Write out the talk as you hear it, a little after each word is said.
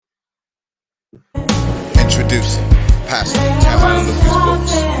Introducing Pastor Tamara Lucas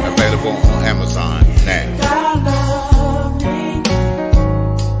Books, available on Amazon now.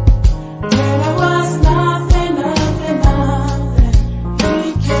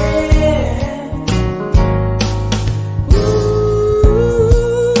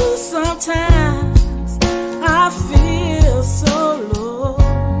 Sometimes I feel so low.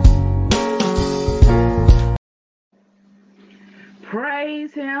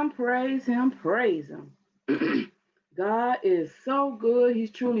 Praise him, praise him, praise him. God is so good.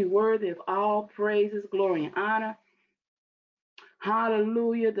 He's truly worthy of all praises, glory, and honor.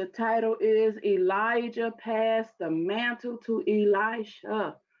 Hallelujah. The title is Elijah Passed the Mantle to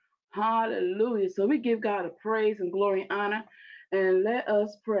Elisha. Hallelujah. So we give God a praise and glory and honor. And let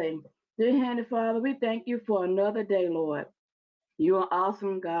us pray. Dear Heavenly Father, we thank you for another day, Lord. You are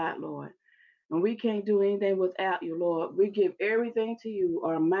awesome, God, Lord. And we can't do anything without you, Lord. We give everything to you,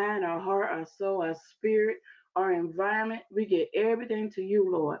 our mind, our heart, our soul, our spirit, our environment. We give everything to you,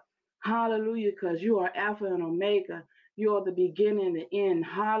 Lord. Hallelujah, because you are Alpha and Omega. You are the beginning and the end.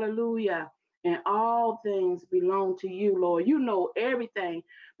 Hallelujah. And all things belong to you, Lord. You know everything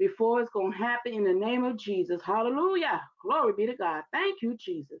before it's going to happen in the name of Jesus. Hallelujah. Glory be to God. Thank you,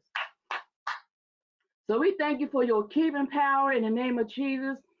 Jesus. So we thank you for your keeping power in the name of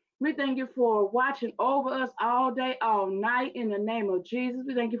Jesus. We thank you for watching over us all day, all night in the name of Jesus.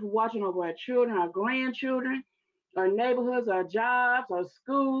 We thank you for watching over our children, our grandchildren, our neighborhoods, our jobs, our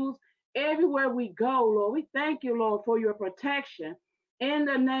schools, everywhere we go, Lord. We thank you, Lord, for your protection in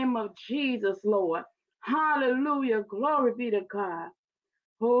the name of Jesus, Lord. Hallelujah. Glory be to God.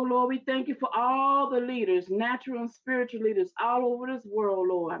 Oh, Lord, we thank you for all the leaders, natural and spiritual leaders all over this world,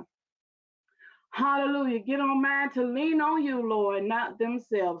 Lord. Hallelujah. Get on mind to lean on you, Lord, not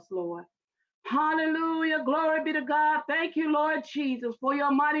themselves, Lord. Hallelujah. Glory be to God. Thank you, Lord Jesus, for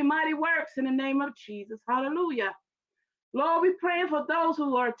your mighty, mighty works in the name of Jesus. Hallelujah. Lord, we praying for those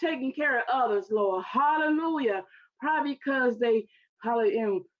who are taking care of others, Lord. Hallelujah. Probably because they probably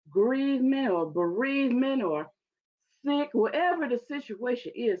in bereavement or sick, whatever the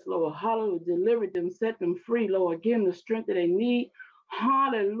situation is, Lord. Hallelujah. Deliver them, set them free, Lord. Give them the strength that they need.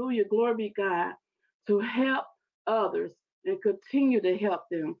 Hallelujah. Glory be God to help others and continue to help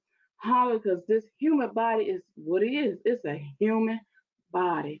them. Hallelujah. Because this human body is what it is. It's a human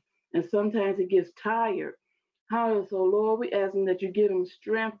body. And sometimes it gets tired. Hallelujah. So, Lord, we asking that you give them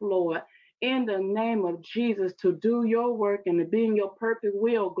strength, Lord, in the name of Jesus to do your work and to be in your perfect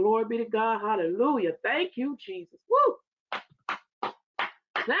will. Glory be to God. Hallelujah. Thank you, Jesus. Woo!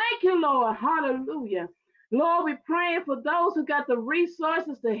 Thank you, Lord. Hallelujah. Lord, we're praying for those who got the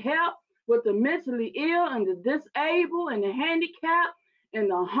resources to help with the mentally ill and the disabled and the handicapped and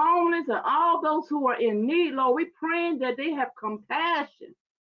the homeless and all those who are in need, Lord. We're praying that they have compassion,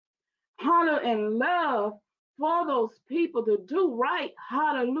 hallelujah, and love for those people to do right.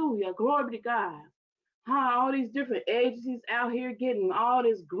 Hallelujah. Glory to God. All these different agencies out here getting all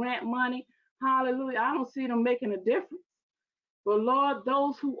this grant money. Hallelujah. I don't see them making a difference. But Lord,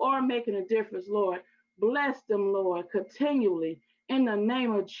 those who are making a difference, Lord, bless them, Lord, continually in the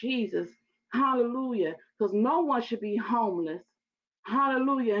name of Jesus. Hallelujah. Because no one should be homeless.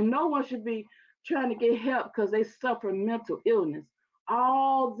 Hallelujah. And no one should be trying to get help because they suffer mental illness.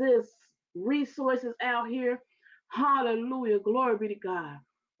 All this resources out here. Hallelujah. Glory be to God.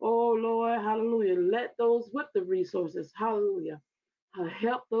 Oh Lord, hallelujah. Let those with the resources, hallelujah,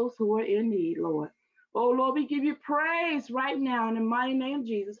 help those who are in need, Lord. Oh Lord, we give you praise right now in the mighty name of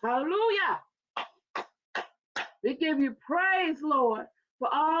Jesus. Hallelujah. We give you praise, Lord, for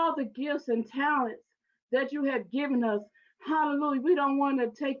all the gifts and talents that you have given us. Hallelujah. We don't want to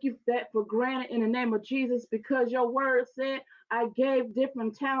take you that for granted in the name of Jesus because your word said, I gave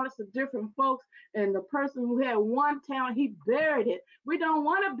different talents to different folks, and the person who had one talent, he buried it. We don't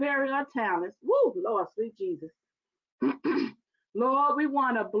want to bury our talents. Woo, Lord, sweet Jesus. Lord, we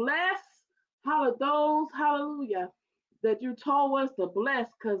want to bless those, hallelujah, that you told us to bless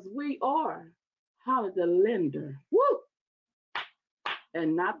because we are, the lender. Woo!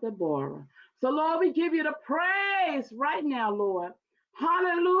 And not the borrower. So, Lord, we give you the praise right now, Lord.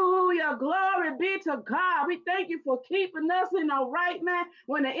 Hallelujah. Glory be to God. We thank you for keeping us in the right man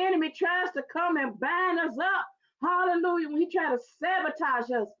when the enemy tries to come and bind us up. Hallelujah. When he tries to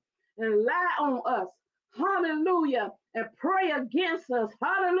sabotage us and lie on us. Hallelujah. And pray against us.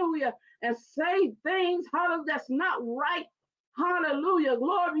 Hallelujah. And say things, hallelujah, that's not right. Hallelujah.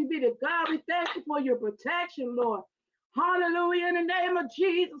 Glory be to God. We thank you for your protection, Lord. Hallelujah. In the name of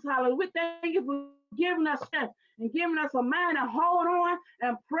Jesus. Hallelujah. We thank you for giving us strength and giving us a mind to hold on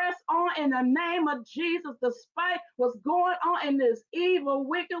and press on in the name of Jesus, despite what's going on in this evil,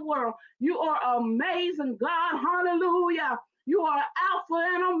 wicked world. You are amazing, God. Hallelujah. You are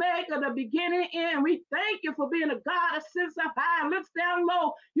Alpha and Omega, the beginning and end. We thank you for being a God that sits up high and looks down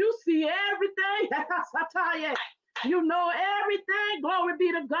low. You see everything. You know everything. Glory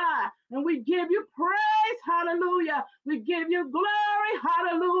be to God. And we give you praise. Hallelujah. We give you glory.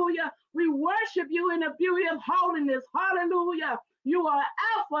 Hallelujah. We worship you in the beauty of holiness. Hallelujah. You are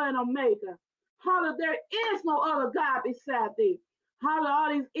Alpha and Omega. Hallelujah. There is no other God beside thee. Hallelujah. All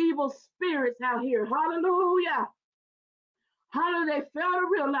these evil spirits out here. Hallelujah. Hallelujah. They fail to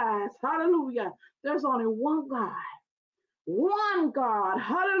realize. Hallelujah. There's only one God. One God,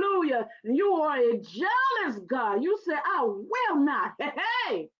 hallelujah. And you are a jealous God. You say, I will not,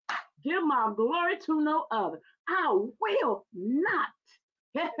 hey, give my glory to no other. I will not.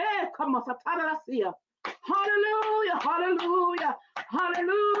 Come on, Satana. Hallelujah, hallelujah,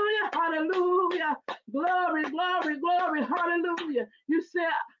 hallelujah, hallelujah. Glory, glory, glory, hallelujah. You said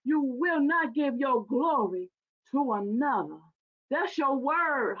you will not give your glory to another. That's your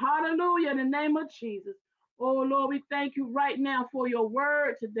word. Hallelujah, in the name of Jesus. Oh, Lord, we thank you right now for your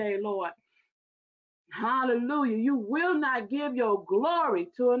word today, Lord. Hallelujah. You will not give your glory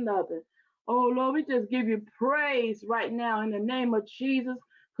to another. Oh, Lord, we just give you praise right now in the name of Jesus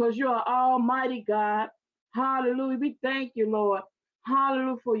because you are Almighty God. Hallelujah. We thank you, Lord.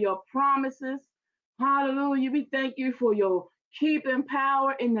 Hallelujah for your promises. Hallelujah. We thank you for your keeping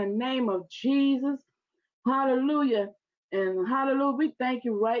power in the name of Jesus. Hallelujah. And hallelujah, we thank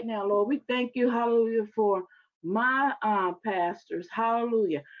you right now, Lord. We thank you, hallelujah, for my pastors.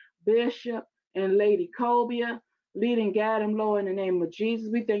 Hallelujah. Bishop and Lady Cobia, lead and guide them, Lord, in the name of Jesus.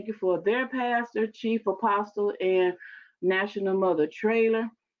 We thank you for their pastor, chief apostle, and national mother trailer.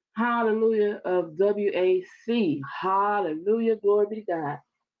 Hallelujah of WAC. Hallelujah. Glory be to God.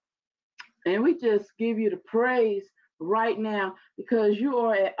 And we just give you the praise right now because you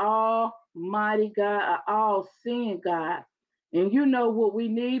are an almighty God, an all-seeing God. And you know what we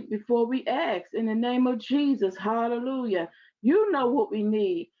need before we ask. In the name of Jesus, hallelujah. You know what we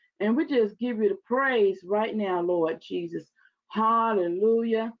need. And we just give you the praise right now, Lord Jesus.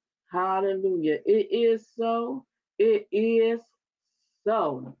 Hallelujah, hallelujah. It is so. It is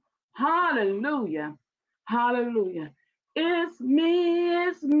so. Hallelujah, hallelujah. It's me,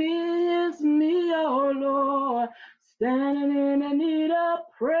 oh Lord, standing in the need of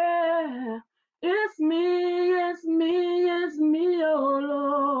prayer. It's me, oh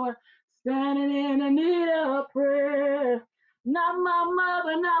Lord, standing in the need of prayer. Not my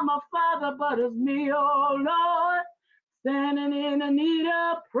mother, not my father, but it's me, oh Lord, standing in the need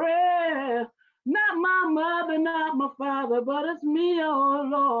of prayer. Not my mother, not my father, but it's me, oh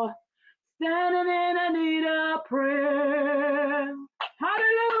Lord, standing in the need of prayer.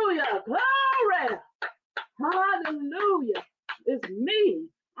 Hallelujah. Glory. Hallelujah. It's me.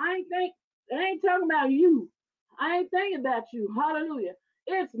 I ain't talking about you. I ain't thinking about you. Hallelujah.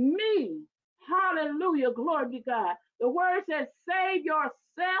 It's me. Hallelujah. Glory be God. The word says, save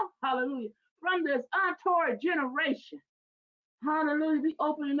yourself. Hallelujah. From this untoward generation. Hallelujah. We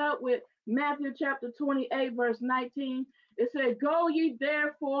opening up with Matthew chapter 28, verse 19. It said, go ye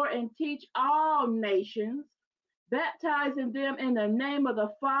therefore and teach all nations, baptizing them in the name of the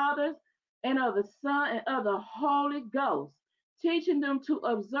Father and of the Son and of the Holy Ghost, teaching them to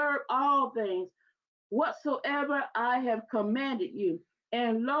observe all things whatsoever I have commanded you.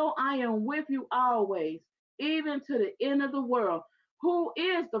 And lo, I am with you always, even to the end of the world. Who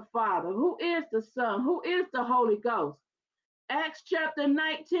is the Father? Who is the Son? Who is the Holy Ghost? Acts chapter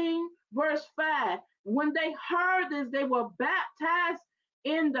 19, verse 5. When they heard this, they were baptized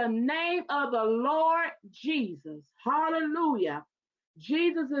in the name of the Lord Jesus. Hallelujah.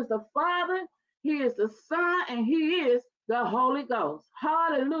 Jesus is the Father, He is the Son, and He is the Holy Ghost.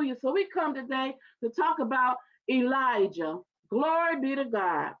 Hallelujah. So we come today to talk about Elijah. Glory be to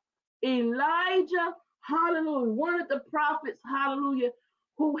God. Elijah, hallelujah, one of the prophets, hallelujah,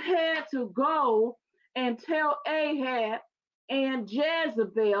 who had to go and tell Ahab and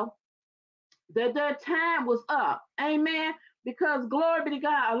Jezebel that their time was up. Amen. Because glory be to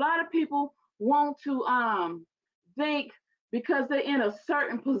God, a lot of people want to think because they're in a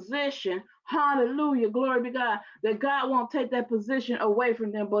certain position, hallelujah, glory be to God, that God won't take that position away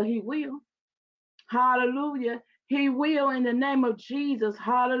from them, but He will. Hallelujah. He will in the name of Jesus.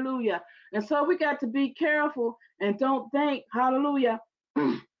 Hallelujah. And so we got to be careful and don't think, hallelujah,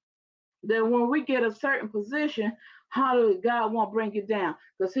 that when we get a certain position, hallelujah, God won't bring you down.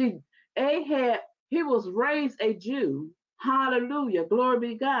 Because Ahab, He was raised a Jew. Hallelujah. Glory be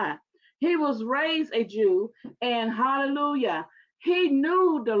to God. He was raised a Jew, and hallelujah. He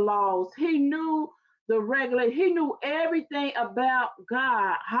knew the laws. He knew the regular. He knew everything about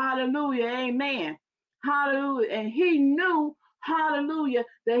God. Hallelujah. Amen. Hallelujah. And he knew, hallelujah,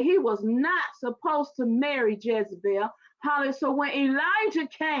 that he was not supposed to marry Jezebel. Hallelujah. So when Elijah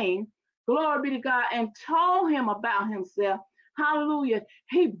came, glory be to God, and told him about himself, hallelujah,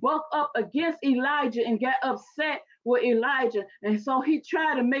 he bucked up against Elijah and got upset with Elijah. And so he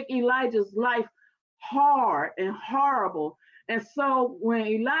tried to make Elijah's life hard and horrible. And so when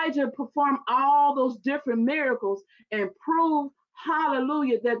Elijah performed all those different miracles and proved,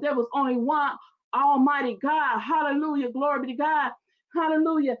 hallelujah, that there was only one Almighty God, hallelujah, glory be to God,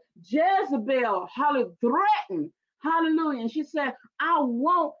 hallelujah, Jezebel, hallelujah, threatened, hallelujah. And she said, I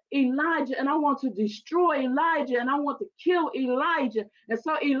want Elijah and I want to destroy Elijah and I want to kill Elijah. And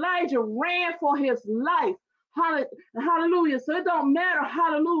so Elijah ran for his life. Hallelujah. So it don't matter,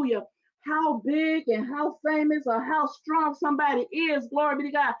 hallelujah, how big and how famous or how strong somebody is, glory be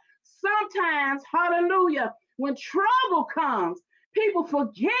to God. Sometimes, hallelujah, when trouble comes, people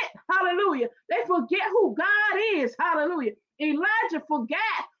forget, hallelujah, they forget who God is, hallelujah. Elijah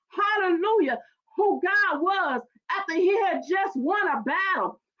forgot, hallelujah, who God was after he had just won a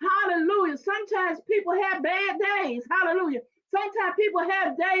battle. Hallelujah. Sometimes people have bad days. Hallelujah. Sometimes people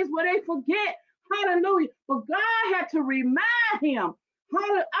have days where they forget. Hallelujah. But God had to remind him,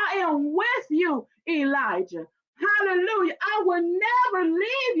 hallelujah, I am with you, Elijah. Hallelujah. I will never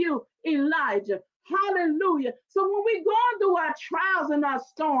leave you, Elijah. Hallelujah. So when we're going through our trials and our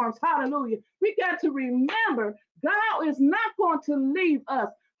storms, hallelujah, we got to remember God is not going to leave us.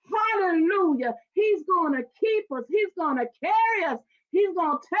 Hallelujah. He's going to keep us. He's going to carry us. He's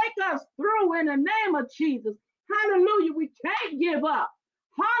going to take us through in the name of Jesus. Hallelujah. We can't give up.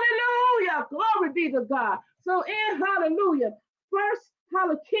 Hallelujah. Glory be to God. So in hallelujah, first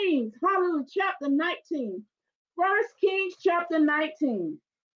Kings, hallelujah, chapter 19. First Kings chapter 19,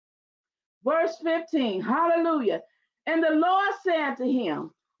 verse 15. Hallelujah. And the Lord said to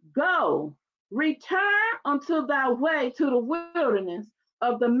him, go, return unto thy way to the wilderness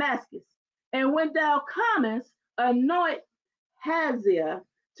of Damascus. And when thou comest, anoint Hazael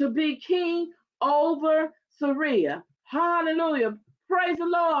to be king over Syria. Hallelujah. Praise the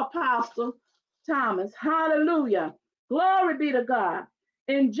Lord, Apostle Thomas. Hallelujah. Glory be to God.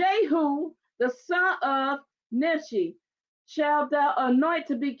 And Jehu, the son of Nimshi, shalt thou anoint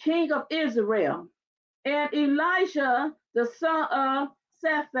to be king of Israel. And Elisha, the son of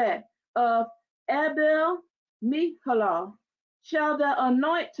Shaphat of Abel Meholah, shall thou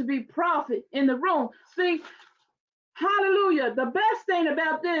anoint to be prophet in the room. See, hallelujah. The best thing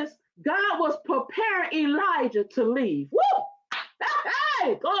about this, God was preparing Elijah to leave. Woo!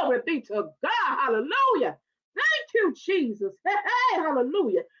 Hey, glory be to God. Hallelujah. Thank you, Jesus. Hey,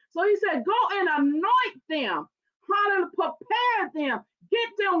 hallelujah. So he said, go and anoint them. Hallelujah. Prepare them. Get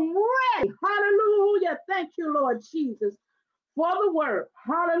them ready. Hallelujah. Thank you, Lord Jesus, for the word.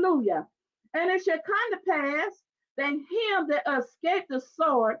 Hallelujah. And it shall come to pass that him that escaped the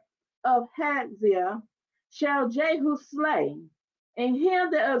sword of Hazael shall Jehu slay, and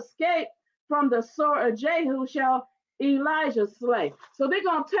him that escaped from the sword of Jehu shall Elijah slay. So they're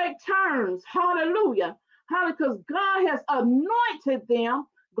going to take turns. Hallelujah. Hallelujah. Because God has anointed them,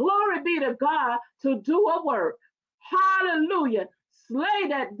 glory be to God, to do a work. Hallelujah. Slay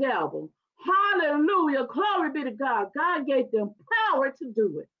that devil. Hallelujah. Glory be to God. God gave them power to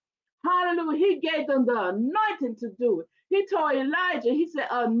do it. Hallelujah. He gave them the anointing to do it. He told Elijah, he said,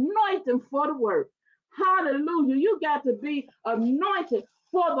 anoint them for the work. Hallelujah. You got to be anointed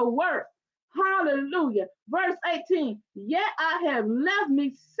for the work. Hallelujah. Verse 18, yet I have left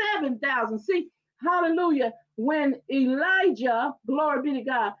me 7,000. See, hallelujah. When Elijah, glory be to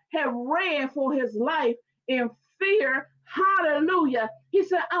God, had ran for his life in fear, hallelujah, he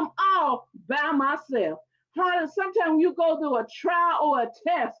said, I'm all by myself. Hallelujah. Sometimes when you go through a trial or a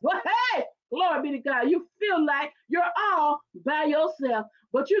test, well, hey, glory be to God, you feel like you're all by yourself.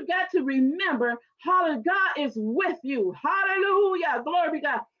 But you got to remember, hallelujah, God is with you. Hallelujah. Glory be to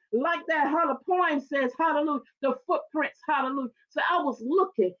God. Like that hallelujah poem says, hallelujah, the footprints, hallelujah. So I was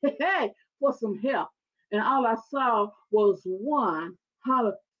looking for some help. And all I saw was one,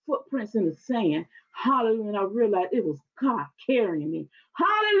 hallelujah, footprints in the sand. Hallelujah. And I realized it was God carrying me.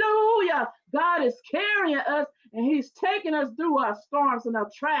 Hallelujah. God is carrying us and he's taking us through our storms and our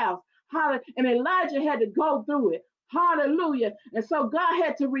trials. Hallelujah. And Elijah had to go through it. Hallelujah. And so God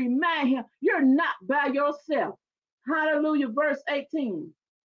had to remind him, you're not by yourself. Hallelujah. Verse 18.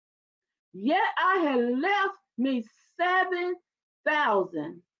 Yet I had left me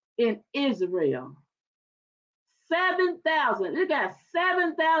 7,000 in Israel. 7,000. They got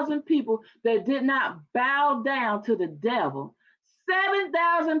 7,000 people that did not bow down to the devil.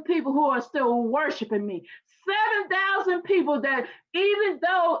 7,000 people who are still worshiping me. 7,000 people that, even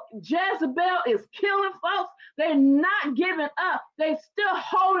though Jezebel is killing folks, they're not giving up. They still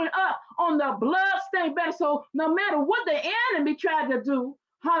holding up on the bloodstained banner. So no matter what the enemy tried to do,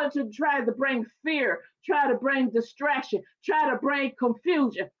 how to try to bring fear, try to bring distraction, try to bring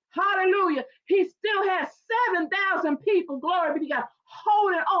confusion. Hallelujah. He still has 7,000 people, glory be to God,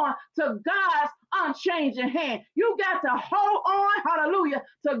 holding on to God's unchanging hand. You got to hold on, hallelujah,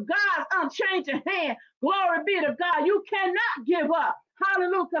 to God's unchanging hand. Glory be to God. You cannot give up.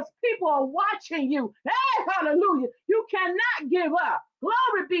 Hallelujah, because people are watching you. Hey, hallelujah. You cannot give up.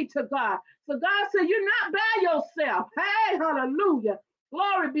 Glory be to God. So God said, you're not by yourself. Hey, hallelujah.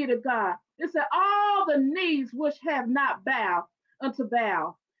 Glory be to God. It said, all the knees which have not bowed unto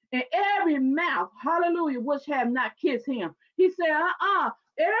Baal, and every mouth, hallelujah, which have not kissed him. He said,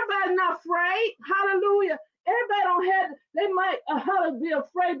 everybody's not afraid. Hallelujah. Everybody don't have, they might be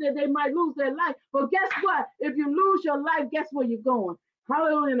afraid that they might lose their life. But guess what? If you lose your life, guess where you're going?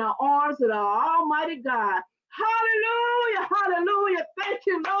 Hallelujah, in the arms of the Almighty God. Hallelujah, hallelujah. Thank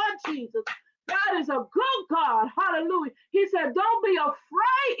you, Lord Jesus. God is a good God. Hallelujah. He said, don't be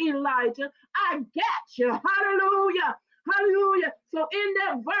afraid, Elijah. I got you. Hallelujah. Hallelujah. So in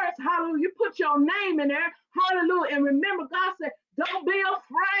that verse, hallelujah, you put your name in there. Hallelujah. And remember, God said, don't be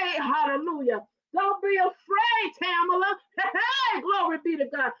afraid. Hallelujah. Don't be afraid, Tamala. Hey, glory be to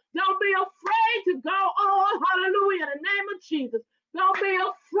God. Don't be afraid to go on. Hallelujah. In the name of Jesus. Don't be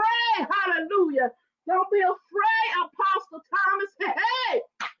afraid. Hallelujah. Don't be afraid, Apostle Thomas. Hey,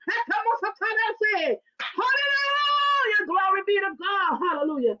 come on, sometimes I say, hallelujah. Glory be to God.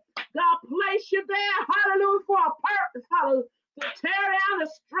 Hallelujah. God placed you there, hallelujah, for a purpose, hallelujah, to tear down the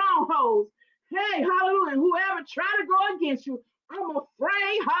strongholds. Hey, hallelujah, and whoever try to go against you, I'm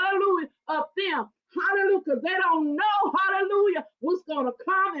afraid, hallelujah, of them. Hallelujah, because they don't know, hallelujah, what's going to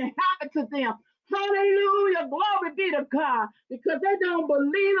come and happen to them. Hallelujah, glory be to God, because they don't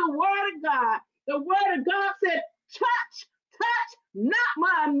believe the word of God. The word of God said, touch not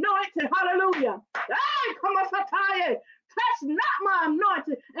my anointed, hallelujah. Hey, come on, Sataye. Touch not my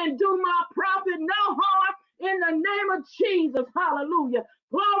anointed and do my prophet no harm in the name of Jesus. Hallelujah.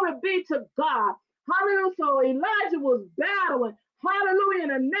 Glory be to God. Hallelujah. So Elijah was battling. Hallelujah. In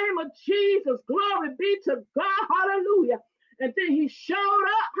the name of Jesus. Glory be to God. Hallelujah. And then he showed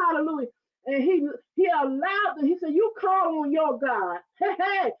up. Hallelujah. And he allowed them. He said, you call on your God. Hey,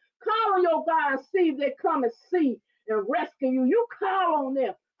 hey, call on your God and see if they come and see and rescue you. You call on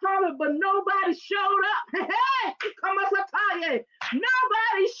them. Hallelujah, but nobody showed up. Hey, come on, Sataye.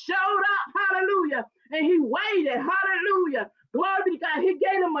 Nobody showed up. Hallelujah. And he waited. Hallelujah. Glory be to God. He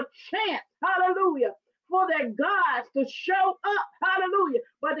gave them a chance. Hallelujah. For their gods to show up. Hallelujah.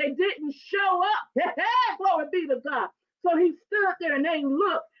 But they didn't show up. Hey, glory be to God. So he stood there and they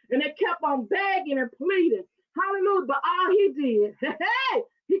looked and they kept on begging and pleading. Hallelujah. But all he did, hey,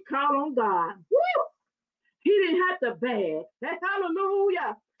 he called on God. Woo! He didn't have to beg.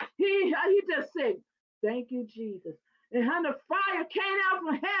 Hallelujah. He just said, thank you, Jesus. And how the fire came out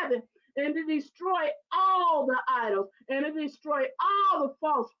from heaven and it destroyed all the idols and it destroyed all the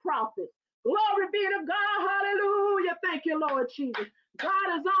false prophets. Glory be to God. Hallelujah. Thank you, Lord Jesus. God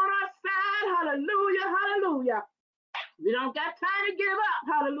is on our side. Hallelujah. Hallelujah. We don't got time to give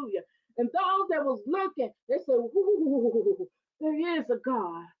up. Hallelujah. And those that was looking, they said, ooh, there is a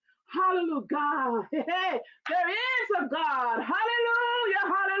God. Hallelujah, God. Hey, there is a God. Hallelujah,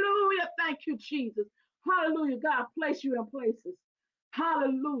 hallelujah. Thank you, Jesus. Hallelujah. God place you in places.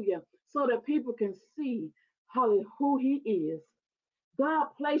 Hallelujah. So that people can see hallelujah, who he is. God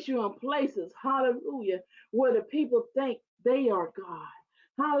place you in places, hallelujah, where the people think they are God.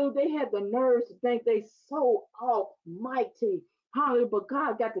 Hallelujah. They had the nerves to think they so almighty. Hallelujah. But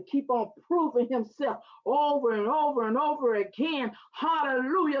God got to keep on proving himself over and over and over again.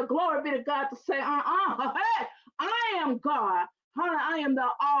 Hallelujah. Glory be to God to say, hey, I am God. Hallelujah. I am the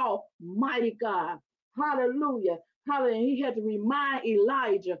almighty God. Hallelujah. Hallelujah. He had to remind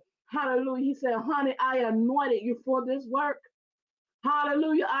Elijah. Hallelujah. He said, honey, I anointed you for this work.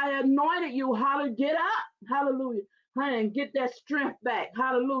 Hallelujah. I anointed you. Hallelujah. Get up. Hallelujah. And get that strength back.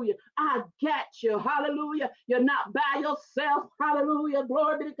 Hallelujah. I got you. Hallelujah. You're not by yourself. Hallelujah.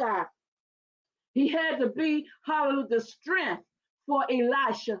 Glory be to God. He had to be, hallelujah, the strength for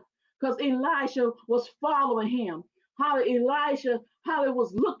Elisha because Elisha was following him. Hallelujah. Elisha, hallelujah,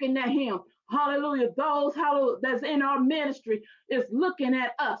 was looking at him. Hallelujah. Those, hallelujah, that's in our ministry is looking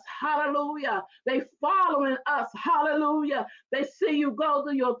at us. Hallelujah. They following us. Hallelujah. They see you go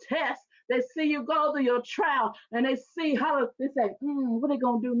through your test. They see you go through your trial, and they see how they say, what are they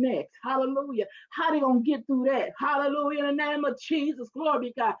gonna do next? Hallelujah. How they gonna get through that? Hallelujah. In the name of Jesus, glory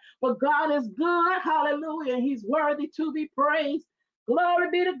be God. But God is good. Hallelujah. And He's worthy to be praised. Glory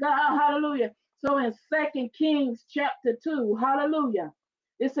be to God. Hallelujah. So in 2 Kings chapter 2, hallelujah.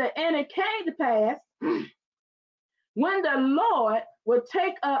 It said, and it came to pass when the Lord would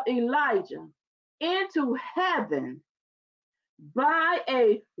take up Elijah into heaven by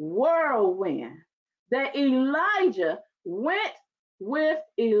a whirlwind, that Elijah went with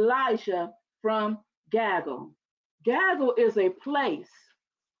Elisha from Gilgal. Gilgal is a place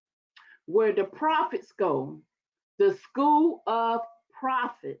where the prophets go, the school of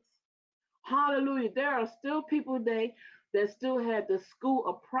prophets. Hallelujah. There are still people today that still have the school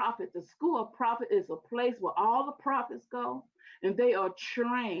of prophet. The school of prophet is a place where all the prophets go and they are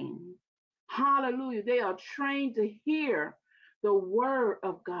trained. Hallelujah. They are trained to hear the word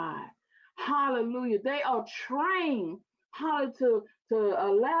of God. Hallelujah. They are trained how to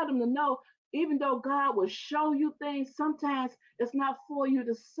allow them to know, even though God will show you things, sometimes it's not for you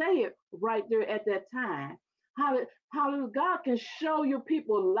to say it right there at that time. Hallelujah. God can show your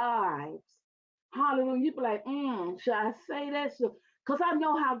people lives. Hallelujah. You be like, should I say that? Because I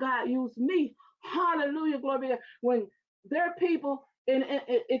know how God used me. Hallelujah. Glory be to God. When there are people, and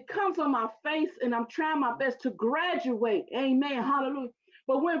it comes on my face, and I'm trying my best to graduate. Amen. Hallelujah.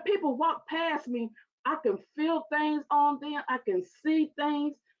 But when people walk past me, I can feel things on them. I can see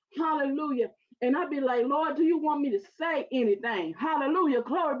things. Hallelujah. And I be like, Lord, do you want me to say anything? Hallelujah.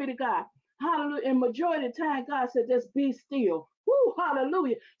 Glory be to God. Hallelujah. And majority of the time, God said, just be still. Woo,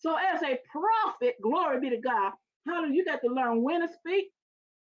 hallelujah. So as a prophet, glory be to God, hallelujah, you got to learn when to speak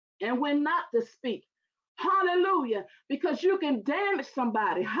and when not to speak. Hallelujah. Because you can damage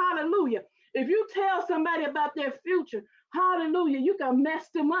somebody. Hallelujah. If you tell somebody about their future, hallelujah, you can mess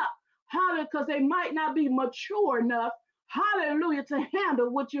them up. Hallelujah, because they might not be mature enough, hallelujah, to handle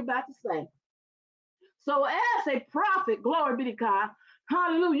what you're about to say. So as a prophet, glory be to God,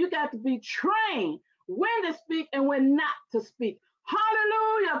 hallelujah, you got to be trained when to speak and when not to speak.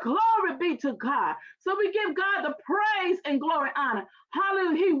 Hallelujah, glory be to God. So we give God the praise and glory honor.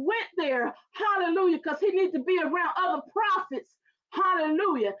 Hallelujah, he went there, hallelujah, because he needs to be around other prophets,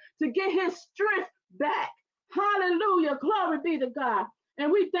 hallelujah, to get his strength back. Hallelujah, glory be to God.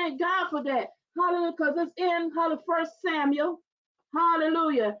 And we thank God for that. Hallelujah, because it's in 1 Samuel,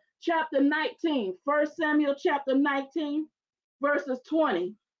 hallelujah, chapter 19, 1 Samuel chapter 19, verses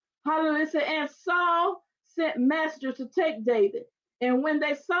 20. Hallelujah. It said, and Saul sent messengers to take David. And when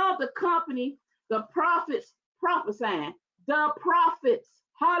they saw the company, the prophets prophesying,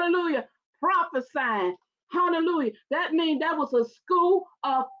 hallelujah, prophesying, hallelujah. That means that was a school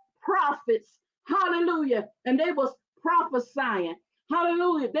of prophets, hallelujah. And they was prophesying.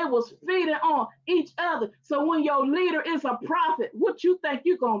 Hallelujah. They was feeding on each other. So when your leader is a prophet, what you think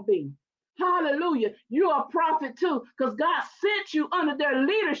you're going to be? Hallelujah. You're a prophet too, because God sent you under their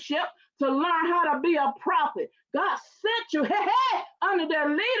leadership to learn how to be a prophet. God sent you under their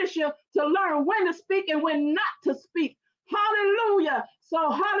leadership to learn when to speak and when not to speak. Hallelujah.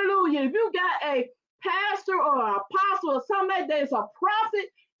 So hallelujah. If you got a pastor or an apostle or somebody that is a prophet,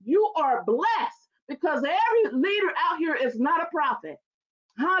 you are blessed, because every leader out here is not a prophet.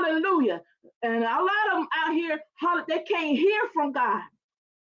 Hallelujah. And a lot of them out here, they can't hear from God.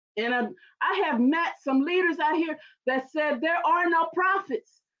 And I have met some leaders out here that said there are no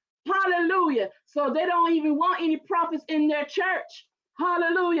prophets. Hallelujah. So they don't even want any prophets in their church.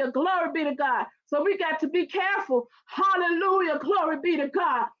 Hallelujah. Glory be to God. So we got to be careful. Hallelujah. Glory be to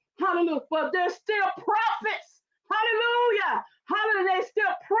God. Hallelujah. But there's still prophets. Hallelujah. Hallelujah. They're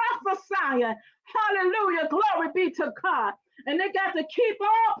still prophesying. Hallelujah. Glory be to God. And they got to keep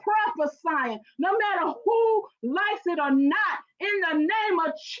on prophesying, no matter who likes it or not, in the name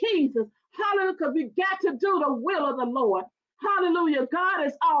of Jesus. Hallelujah. Because we got to do the will of the Lord. Hallelujah. God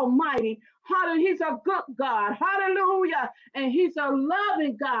is almighty. Hallelujah. He's a good God. Hallelujah. And he's a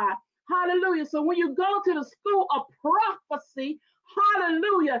loving God. Hallelujah. So when you go to the school of prophecy,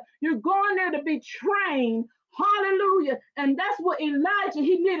 hallelujah, you're going there to be trained. Hallelujah. And that's what Elijah,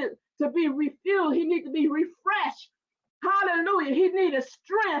 he needed to be refueled. He needed to be refreshed. Hallelujah. He needed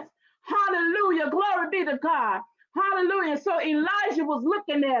strength. Hallelujah. Glory be to God. Hallelujah. So Elijah was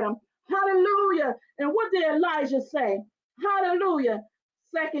looking at him. Hallelujah. And what did Elijah say? Hallelujah.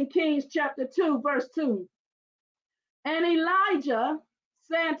 2 Kings chapter 2, verse 2. And Elijah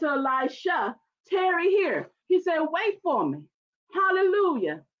said to Elisha, tarry here. He said, wait for me.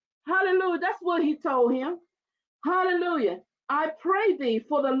 Hallelujah. Hallelujah. That's what he told him. Hallelujah. I pray thee,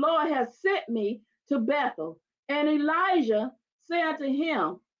 for the Lord has sent me to Bethel. And Elijah said unto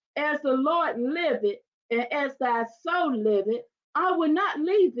him, as the Lord liveth, and as thy soul liveth, I will not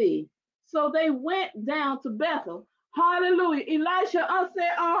leave thee. So they went down to Bethel. Hallelujah. Elisha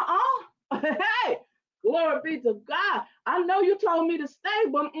said, hey, glory be to God. I know you told me to stay,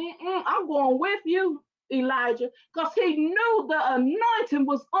 but I'm going with you, Elijah, because he knew the anointing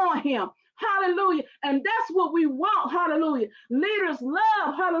was on him. Hallelujah. And that's what we want. Hallelujah. Leaders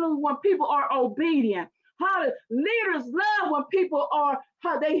love, hallelujah, when people are obedient. Hallelujah. Leaders love when people are,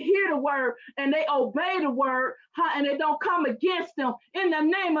 how they hear the word and they obey the word, and they don't come against them in the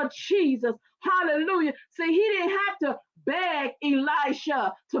name of Jesus. Hallelujah. See, he didn't have to beg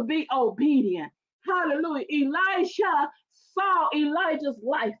Elisha to be obedient. Hallelujah. Elisha saw Elijah's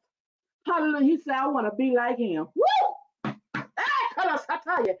life. Hallelujah. He said, I want to be like him. Woo!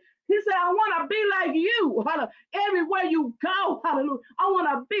 Hey, he said, I want to be like you. Hallelujah. Everywhere you go, hallelujah, I want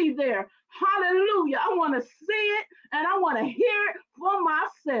to be there. Hallelujah. I want to see it and I want to hear it for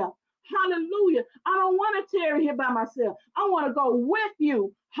myself. Hallelujah. I don't want to tarry here by myself. I want to go with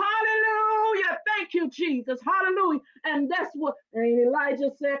you. Hallelujah. Thank you, Jesus. Hallelujah. And that's what and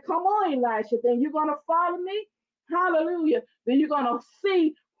Elijah said, come on, Elisha. Then you're going to follow me. Hallelujah. Then you're going to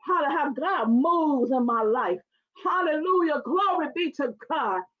see how God moves in my life. Hallelujah. Glory be to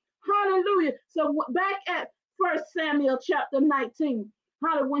God. Hallelujah. So back at 1 Samuel chapter 19,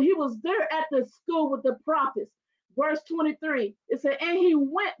 when he was there at the school with the prophets, verse 23, it said, and he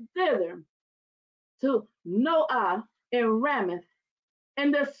went thither to Noah in Ramoth,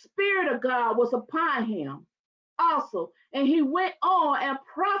 and the Spirit of God was upon him also. And he went on and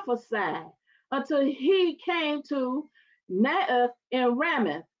prophesied until he came to Naioth in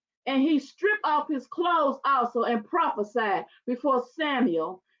Ramoth. And he stripped off his clothes also and prophesied before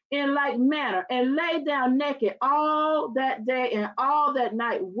Samuel in like manner, and lay down naked all that day and all that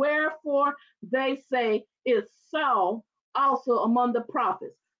night. Wherefore they say it's so also among the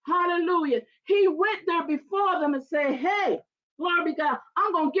prophets. Hallelujah. He went there before them and said, hey, glory be God,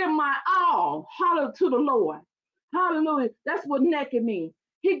 I'm going to give my all, hallelujah, to the Lord. Hallelujah. That's what naked means.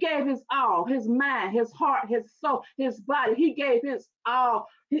 He gave his all, his mind, his heart, his soul, his body. He gave his all.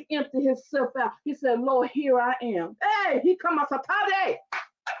 He emptied himself out. He said, Lord, here I am. Hey, he come out today.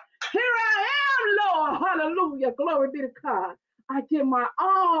 Here I am, Lord. Hallelujah. Glory be to God. I give my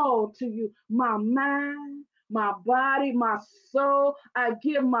all to you. My mind, my body, my soul. I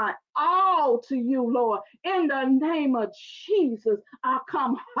give my all to you, Lord. In the name of Jesus, I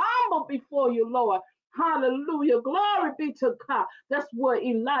come humble before you, Lord. Hallelujah. Glory be to God. That's what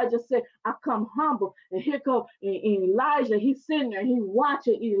Elijah said. I come humble. And here comes Elijah. He's sitting there. He's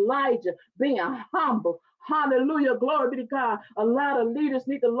watching Elijah being humble. Hallelujah. Glory be to God. A lot of leaders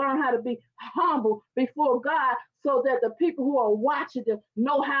need to learn how to be humble before God so that the people who are watching them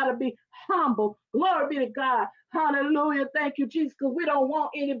know how to be humble. Glory be to God. Hallelujah. Thank you, Jesus, because we don't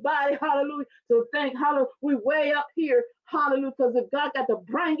want anybody, hallelujah, to think, hallelujah, we way up here. Hallelujah. Because if God got to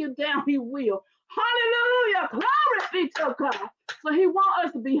bring you down, he will. Hallelujah. Glory be to God. So he wants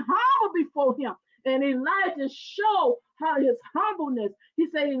us to be humble before him. And Elijah showed how his humbleness. He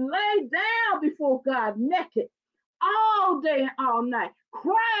said he laid down before God naked all day and all night,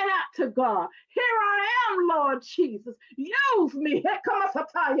 crying out to God. Here I am, Lord Jesus. Use me.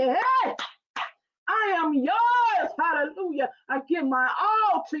 Hey, I am yours. Hallelujah. I give my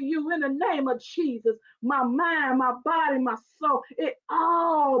all to you in the name of Jesus. My mind, my body, my soul, it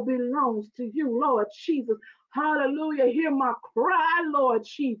all belongs to you, Lord Jesus. Hallelujah. Hear my cry, Lord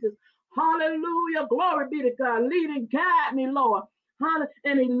Jesus. Hallelujah. Glory be to God. Lead and guide me, Lord.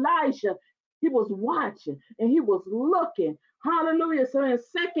 And Elisha, he was watching and he was looking. Hallelujah. So in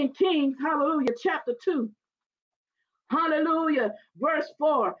 2 Kings, hallelujah, chapter 2, hallelujah, verse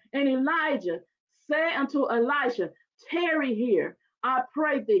 4, and Elijah said unto Elisha, tarry here, I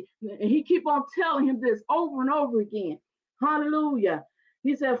pray thee. And he keep on telling him this over and over again. Hallelujah.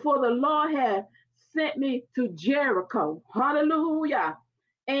 He said, for the Lord hath sent me to Jericho. Hallelujah.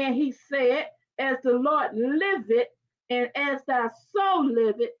 And he said, as the Lord liveth, and as thy soul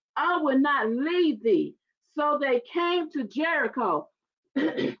liveth, I will not leave thee. So they came to Jericho.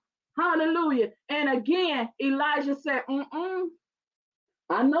 Hallelujah. And again, Elijah said,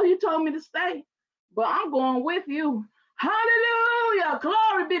 I know you told me to stay, but I'm going with you. Hallelujah.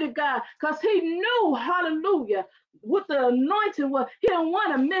 Glory be to God. Because he knew, hallelujah, what the anointing was. He didn't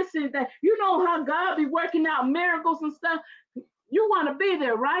want to miss anything. You know how God be working out miracles and stuff. You want to be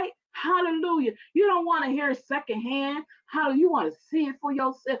there, right? Hallelujah. You don't want to hear it secondhand. Hallelujah. You want to see it for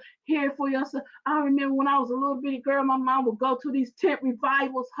yourself, hear it for yourself. I remember when I was a little bitty girl, my mom would go to these tent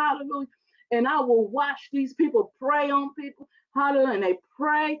revivals. Hallelujah. And I will watch these people pray on people. Hallelujah. And they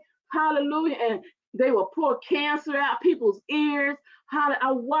pray. Hallelujah. And they will pour cancer out people's ears. Hallelujah.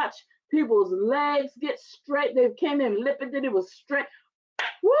 I watched people's legs get straight. They came in lipping it was straight.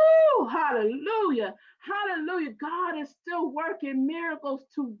 Woo! Hallelujah. Hallelujah. God is still working miracles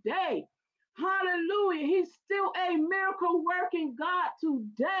today. Hallelujah. He's still a miracle working God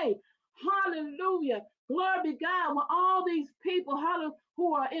today. Hallelujah. Glory be God. When all these people, hallelujah,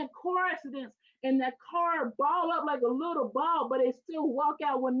 who are in car accidents and that car ball up like a little ball, but they still walk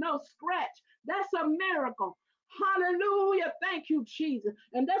out with no scratch. That's a miracle. Hallelujah. Thank you, Jesus.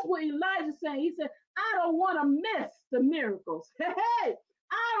 And that's what Elijah's saying. He said, I don't want to miss the miracles. Hey, hey.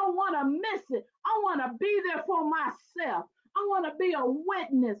 I don't want to miss it. I want to be there for myself. I want to be a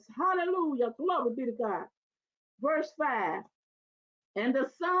witness. Hallelujah. Glory be to God. Verse 5. And the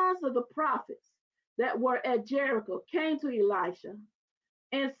sons of the prophets that were at Jericho came to Elisha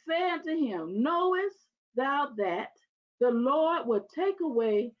and said to him, knowest thou that the Lord will take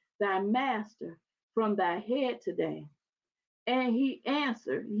away thy master from thy head today? And he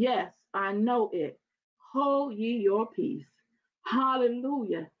answered, yes, I know it. Hold ye your peace.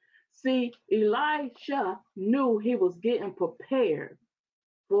 Hallelujah. See, Elisha knew he was getting prepared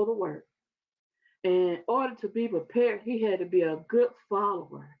for the work. And in order to be prepared, he had to be a good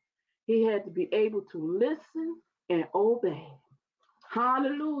follower. He had to be able to listen and obey.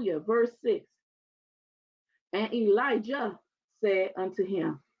 Hallelujah. Verse 6. And Elijah said unto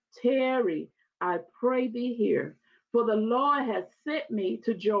him, tarry, I pray thee here, for the Lord hath sent me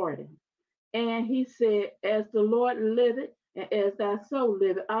to Jordan. And he said, as the Lord liveth, and as thy soul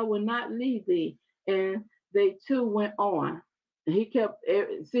liveth, I will not leave thee. And they two went on. And he kept,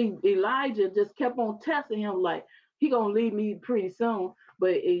 see, Elijah just kept on testing him like, he going to leave me pretty soon.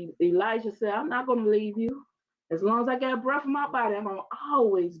 But Elijah said, I'm not going to leave you. As long as I got breath in my body, I'm going to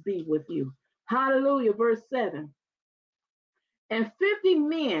always be with you. Hallelujah. Verse 7. And 50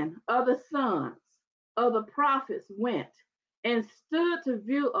 men of the sons of the prophets went and stood to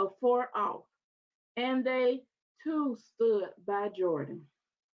view afar off. And they too stood by Jordan.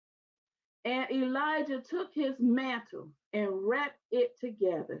 And Elijah took his mantle and wrapped it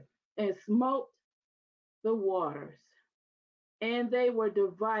together and smote the waters. And they were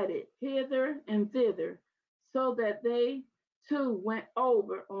divided hither and thither, so that they too went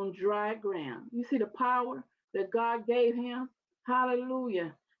over on dry ground. You see the power that God gave him?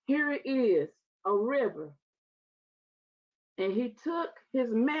 Hallelujah. Here it is, a river. And he took his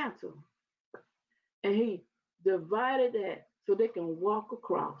mantle and he divided that so they can walk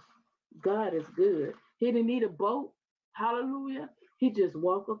across. God is good. He didn't need a boat. Hallelujah. He just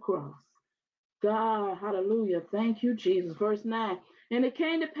walked across. God, hallelujah. Thank you, Jesus. Verse 9. And it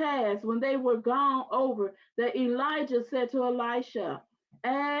came to pass when they were gone over that Elijah said to Elisha,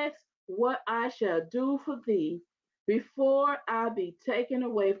 ask what I shall do for thee before I be taken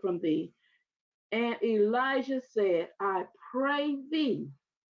away from thee. And Elijah said, I pray thee,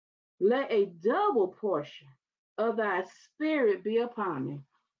 let a double portion of thy spirit be upon me.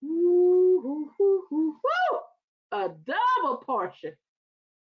 Woo, woo, woo, woo, woo. A double portion.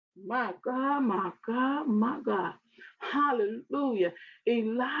 My God, my God, my God. Hallelujah.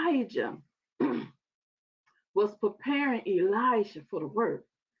 Elijah was preparing Elisha for the work.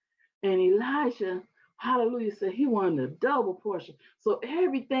 And Elijah, hallelujah, said he wanted a double portion. So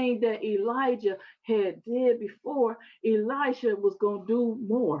everything that Elijah had did before, Elisha was going to do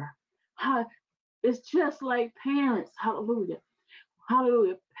more. It's just like parents. Hallelujah.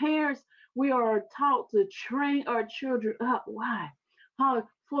 Hallelujah. Parents, we are taught to train our children up. Why? Hallelujah.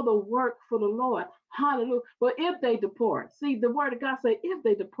 For the work for the Lord. Hallelujah. But if they depart, see, the word of God say, if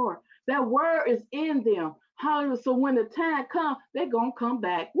they depart, that word is in them. Hallelujah. So when the time comes, they're going to come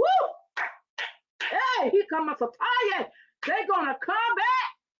back. Woo! Hey, he comes so tired. They're going to come back.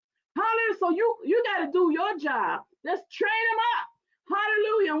 Hallelujah. So you got to do your job. Just train them up.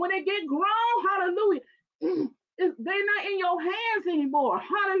 Hallelujah. And when they get grown, hallelujah, they're not in your hands anymore.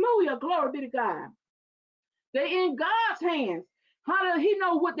 Hallelujah. Glory be to God. They're in God's hands. Hallelujah. He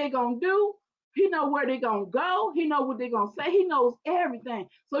knows what they're going to do. He knows where they're going to go. He knows what they're going to say. He knows everything.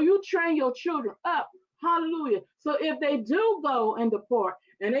 So you train your children up. Hallelujah. So if they do go and depart,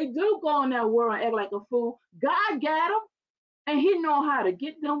 and they do go in that world and act like a fool, God got them, and he know how to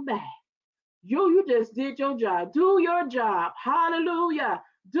get them back. You just did your job. Do your job. Hallelujah.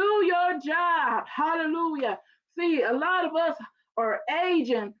 Do your job. Hallelujah. See, a lot of us are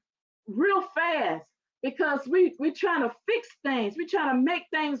aging real fast. because we trying to fix things. We trying to make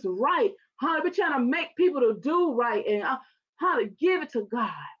things right. How we trying to make people to do right and how to give it to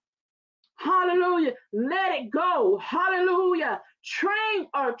God. Hallelujah. Let it go. Hallelujah. Train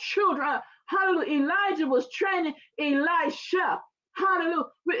our children. Hallelujah. Elijah was training Elisha. Hallelujah.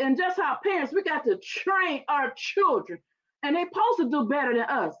 And just our parents, we got to train our children. And they supposed to do better than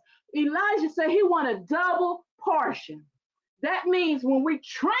us. Elijah said he want a double portion. That means when we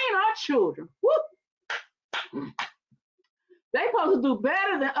train our children, they supposed to do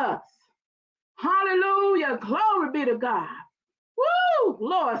better than us. Hallelujah. Glory be to God. Woo!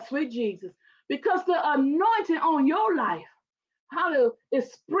 Lord, sweet Jesus. Because the anointing on your life, hallelujah,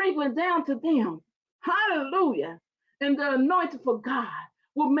 is sprinkling down to them. Hallelujah. And the anointing for God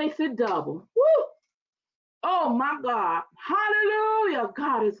will make it double. Woo! Oh my God. Hallelujah.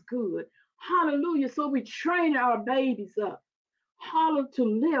 God is good. Hallelujah. So we train our babies up. Hallelujah, to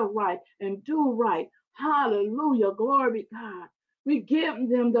live right and do right. Hallelujah. Glory to God. We give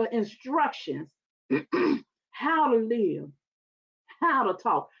them the instructions how to live, how to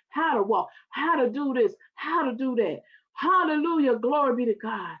talk, how to walk, how to do this, how to do that. Hallelujah. Glory be to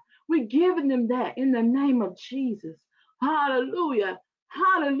God. We're giving them that in the name of Jesus. Hallelujah.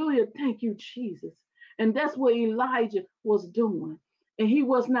 Hallelujah. Thank you, Jesus. And that's what Elijah was doing. And he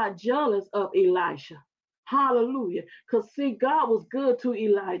was not jealous of Elisha. Hallelujah. Because see, God was good to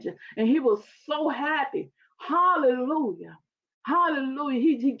Elijah. And he was so happy. Hallelujah. Hallelujah.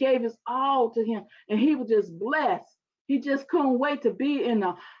 He gave his all to him. And he was just blessed. He just couldn't wait to be in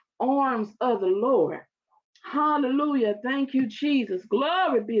the arms of the Lord. Hallelujah. Thank you, Jesus.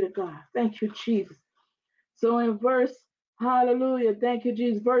 Glory be to God. Thank you, Jesus. So in verse, hallelujah. Thank you,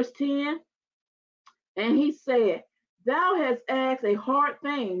 Jesus. Verse 10. And he said, Thou hast asked a hard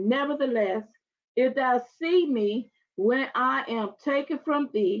thing. Nevertheless, if thou see me when I am taken from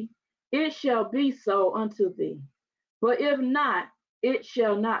thee, it shall be so unto thee. But if not, it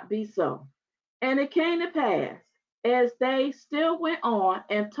shall not be so. And it came to pass, as they still went on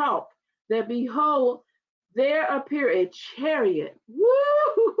and talked, that behold, there appeared a chariot.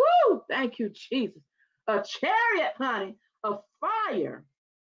 Woo-hoo-hoo! Thank you, Jesus. A chariot, honey, of fire,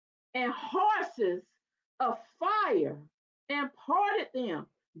 and horses of fire, and parted them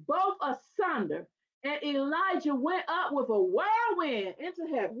both asunder. And Elijah went up with a whirlwind into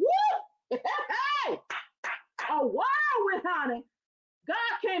heaven. Woo! Hey! A whirlwind, honey.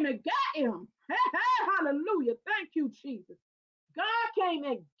 God came and got him. Hey, hey, hallelujah. Thank you, Jesus. God came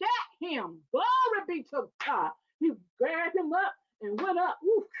and got him. Glory be to God. He grabbed him up and went up.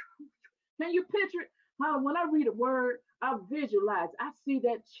 Woo. Can you picture it? When I read a word, I visualize. I see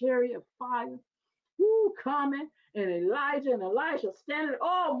that chariot of fire coming, and Elijah and Elisha standing.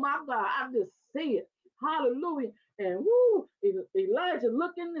 Oh my God, I just see it. Hallelujah. And Elijah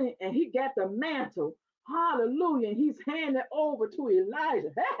looking, and he got the mantle. Hallelujah. And he's handing over to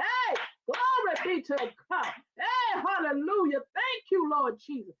Elijah. Hey, hey, glory be to God. Hey, hallelujah. Thank you, Lord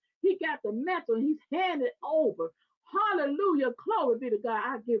Jesus. He got the mantle and he's handed over. Hallelujah. Glory be to God.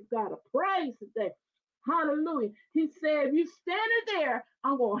 I give God a praise today. Hallelujah. He said, if you standing there,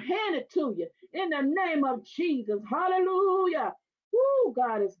 I'm going to hand it to you in the name of Jesus. Hallelujah. Woo,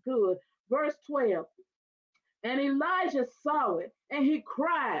 God is good. Verse 12. And Elijah saw it and he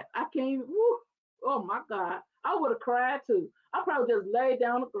cried. I can't, woo, oh my God. I would have cried too. I probably just laid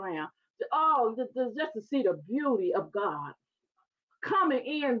down on the ground. Oh, just to see the beauty of God coming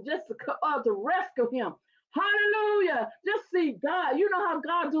in just to rescue him. Hallelujah. Just see God. You know how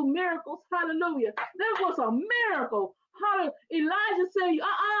God do miracles. Hallelujah. There was a miracle. Hallelujah. Elijah said,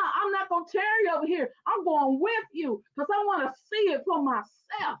 I'm not going to tear you over here. I'm going with you because I want to see it for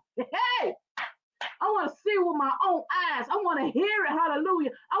myself. Hey, I want to see it with my own eyes. I want to hear it.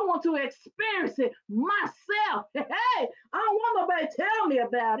 Hallelujah. I want to experience it myself. Hey, I don't want nobody to tell me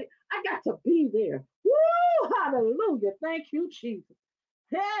about it. I got to be there. Woo, hallelujah. Thank you, Jesus.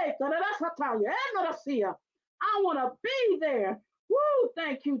 Hey, I want to be there. Woo,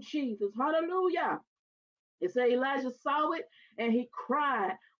 thank you, Jesus. Hallelujah. It said Elijah saw it and he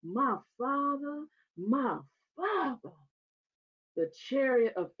cried, my father, my father, the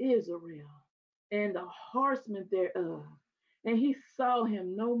chariot of Israel and the horsemen thereof. And he saw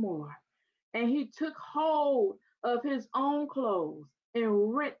him no more. And he took hold of his own clothes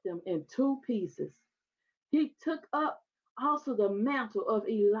and rent them in two pieces. He took up also the mantle of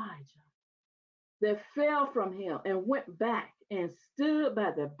Elijah that fell from him and went back and stood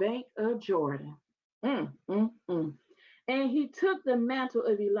by the bank of Jordan. Mm. And he took the mantle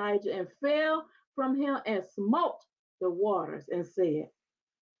of Elijah and fell from him and smote the waters and said,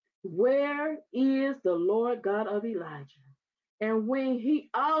 Where is the Lord God of Elijah? And when he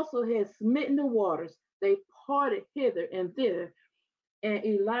also had smitten the waters, they parted hither and thither, and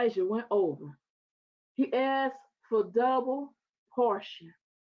Elijah went over. He asked for double portion,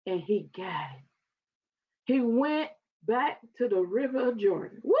 and he got it. He went back to the river of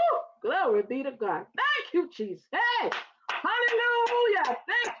Jordan. Woo! Glory be to God. Thank you, Jesus. Hey, hallelujah.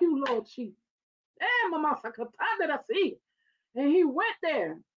 Thank you, Lord Jesus. Hey, Mama Sakatana, see. And he went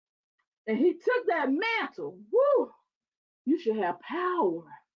there and he took that mantle. Woo! You should have power.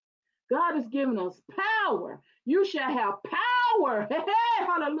 God has given us power. You shall have power. Hey, hey,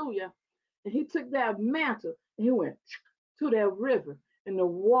 hallelujah. And he took that mantle and he went to that river and the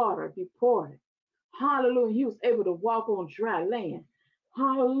water departed. Hallelujah. He was able to walk on dry land.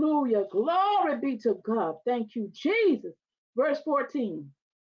 Hallelujah. Glory be to God. Thank you, Jesus. Verse 14.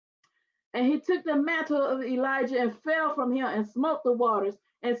 And he took the mantle of Elijah and fell from him and smote the waters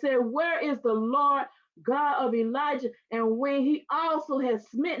and said, where is the Lord God of Elijah? And when he also had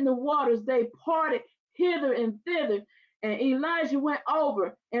smitten the waters, they parted hither and thither. And Elijah went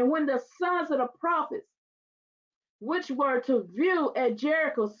over. And when the sons of the prophets, which were to view at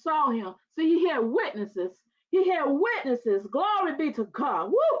Jericho, saw him. See, he had witnesses. He had witnesses. Glory be to God.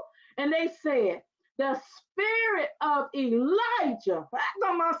 Woo! And they said, the spirit of Elijah,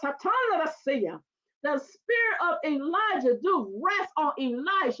 the spirit of Elijah do rest on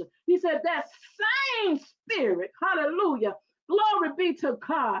Elisha. He said, that same spirit, hallelujah, glory be to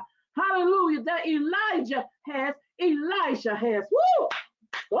God, hallelujah, that Elijah has, Elisha has. Woo!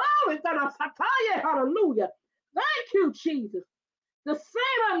 Glory to God, hallelujah. Thank you, Jesus. The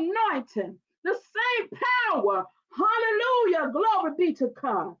same anointing, the same power. Hallelujah. Glory be to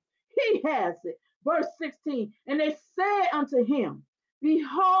God. He has it. Verse 16. And they said unto him,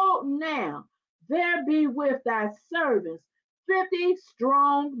 behold, now there be with thy servants 50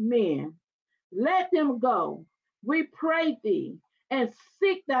 strong men. Let them go, we pray thee, and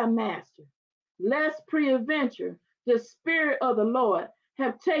seek thy master, lest peradventure the spirit of the Lord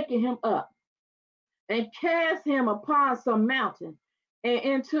have taken him up and cast him upon some mountain and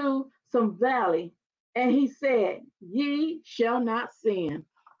into some valley. And he said, ye shall not sin.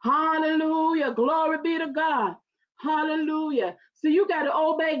 Hallelujah. Glory be to God. Hallelujah. So you got to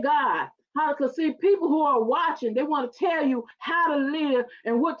obey God. Because see, people who are watching, they want to tell you how to live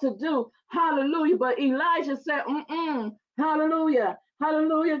and what to do. Hallelujah. But Elijah said, hallelujah.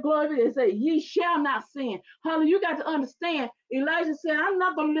 Hallelujah. Glory be. They say, ye shall not sin. Hallelujah. You got to understand. Elijah said, I'm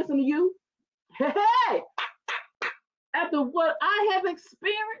not going to listen to you. Hey, after what I have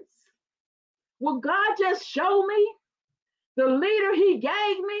experienced, what God just showed me, the leader he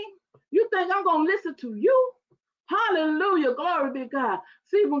gave me, you think I'm going to listen to you? Hallelujah. Glory be to God.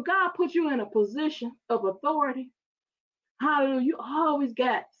 See, when God puts you in a position of authority, hallelujah, you always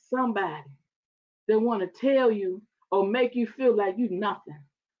got somebody that want to tell you or make you feel like you nothing.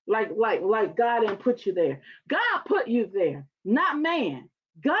 Like God didn't put you there. God put you there, not man.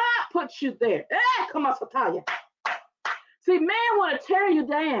 God puts you there. Hey, come on, Sataya. See, man want to tear you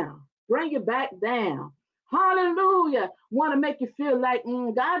down, bring you back down. Hallelujah. Want to make you feel like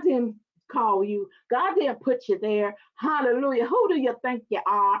God didn't call you. God didn't put you there. Hallelujah. Who do you think you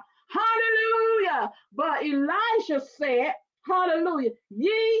are? Hallelujah. But Elisha said, hallelujah,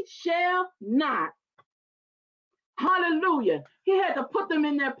 ye shall not. Hallelujah. He had to put them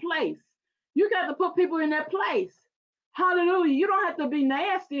in their place. You got to put people in their place. Hallelujah. You don't have to be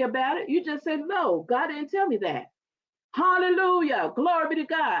nasty about it. You just say, no, God didn't tell me that. Hallelujah. Glory be to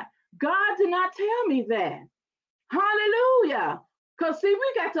God. God did not tell me that. Hallelujah. Because see,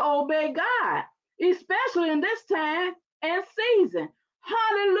 we got to obey God, especially in this time and season.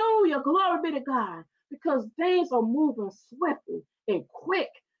 Hallelujah. Glory be to God. Because things are moving swiftly and quick.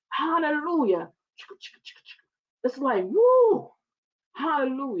 Hallelujah. It's like, woo.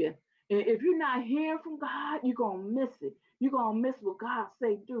 Hallelujah. And if you're not hearing from God, you're going to miss it. You're going to miss what God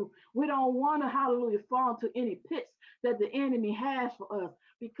say do. We don't want to, hallelujah, fall into any pits that the enemy has for us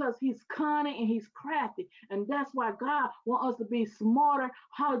because he's cunning and he's crafty. And that's why God wants us to be smarter,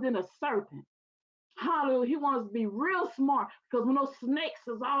 than a serpent. Hallelujah. He wants us to be real smart because when those snakes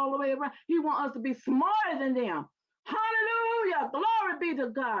is all the way around, he wants us to be smarter than them. Hallelujah. Glory be to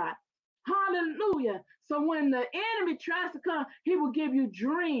God. Hallelujah. So when the enemy tries to come, he will give you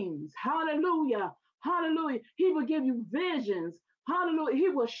dreams. Hallelujah. Hallelujah. He will give you visions. Hallelujah. He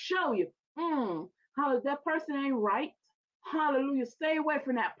will show you. Hallelujah. That person ain't right. Hallelujah. Stay away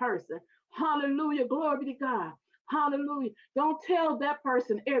from that person. Hallelujah. Glory be to God. Hallelujah. Don't tell that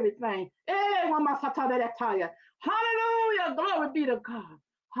person everything. Hallelujah. Glory be to God.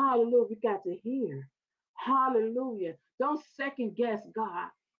 Hallelujah. We got to hear. Hallelujah. Don't second guess God.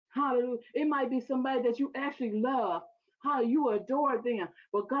 Hallelujah. It might be somebody that you actually love. how you adore them.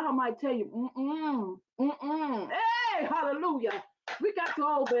 But God might tell you, hey, hallelujah. We got to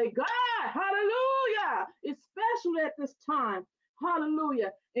obey God, hallelujah, especially at this time,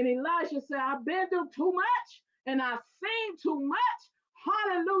 hallelujah. And Elisha said, I've been through too much and I've seen too much,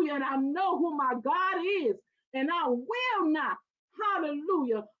 hallelujah. And I know who my God is, and I will not,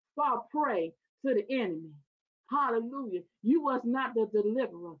 hallelujah, fall prey to the enemy. Hallelujah. You was not the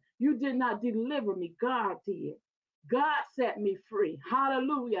deliverer. You did not deliver me. God did. God set me free.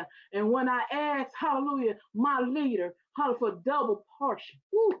 Hallelujah. And when I asked, hallelujah, my leader, hallelujah, for double portion,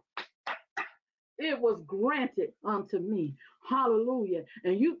 it was granted unto me. Hallelujah.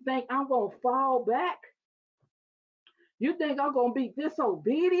 And you think I'm going to fall back? You think I'm going to be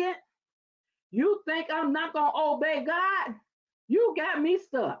disobedient? You think I'm not going to obey God? You got me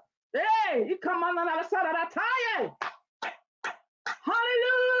stuck. Hey, you come on the other side of that tire.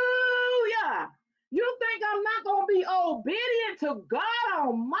 Hallelujah. You think I'm not going to be obedient to God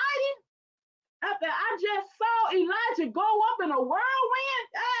Almighty? After I just saw Elijah go up in a whirlwind,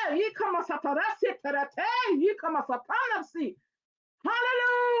 he come a satarasi, he come a satanasi.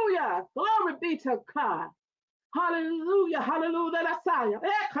 Hallelujah. Glory be to God. Hallelujah. Hallelujah.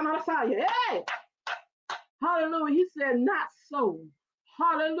 Hey. Hallelujah. He said, not so.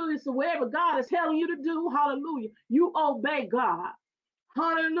 Hallelujah. So wherever God is telling you to do, hallelujah, you obey God.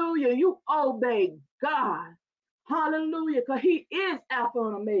 Hallelujah. You obey God. Hallelujah. Because he is Alpha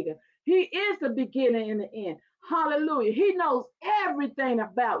and Omega. He is the beginning and the end. Hallelujah. He knows everything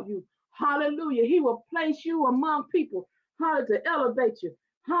about you. Hallelujah. He will place you among people. Hallelujah. To elevate you.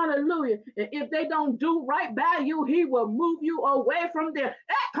 Hallelujah. And if they don't do right by you, he will move you away from there.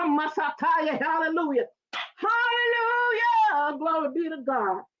 Hallelujah. Hallelujah. Glory be to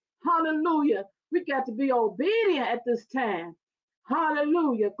God. Hallelujah. We got to be obedient at this time.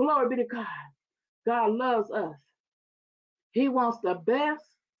 Hallelujah. Glory be to God. God loves us. He wants the best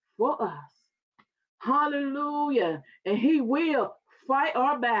for us. Hallelujah. And he will fight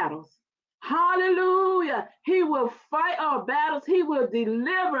our battles. Hallelujah. He will fight our battles. He will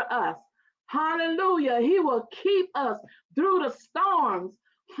deliver us. Hallelujah. He will keep us through the storms.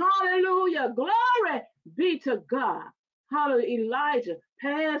 Hallelujah. Glory be to God. Hallelujah. Elijah,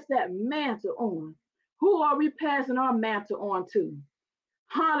 pass that mantle on. Who are we passing our mantle on to?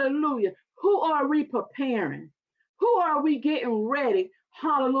 Hallelujah. Who are we preparing? Who are we getting ready?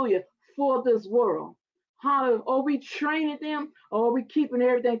 Hallelujah. For this world. Hallelujah. Are we training them, or are we keeping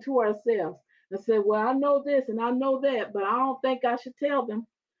everything to ourselves and say, well, I know this and I know that, but I don't think I should tell them.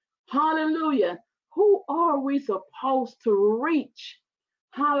 Hallelujah. Who are we supposed to reach?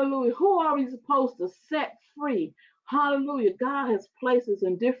 Hallelujah. Who are we supposed to set free? Hallelujah. God has placed us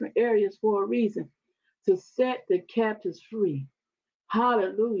in different areas for a reason, to set the captives free.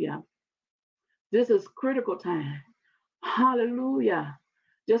 Hallelujah. This is critical time. Hallelujah.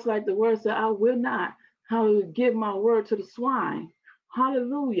 Just like the word said, I will not, hallelujah, give my word to the swine.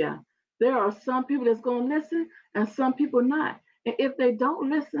 Hallelujah. There are some people that's going to listen and some people not. And if they don't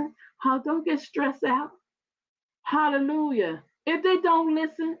listen, don't get stressed out. Hallelujah. If they don't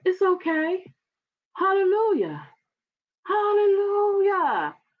listen, it's okay. Hallelujah.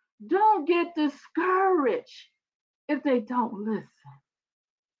 Hallelujah. Don't get discouraged if they don't listen.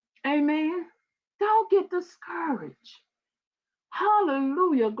 Amen. Don't get discouraged.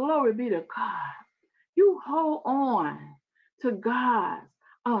 Hallelujah. Glory be to God. You hold on to God's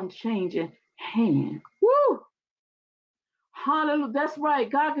unchanging hand. Woo! Hallelujah. That's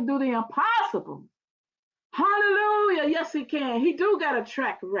right. God can do the impossible. Hallelujah. Yes, he can. He do got a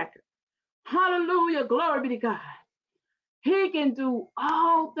track record. Hallelujah. Glory be to God. He can do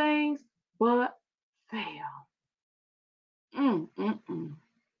all things but fail.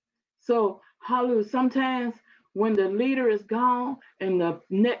 So, hallelujah. Sometimes when the leader is gone and the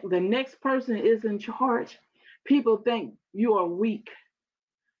next person is in charge, people think you are weak.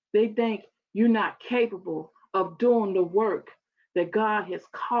 They think you're not capable of doing the work that God has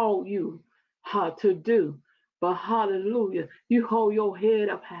called you to do. But hallelujah, you hold your head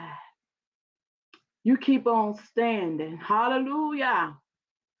up high. You keep on standing. Hallelujah.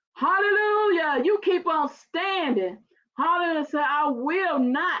 Hallelujah. You keep on standing. Hallelujah. Say, I will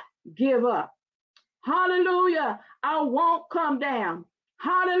not give up. Hallelujah. I won't come down.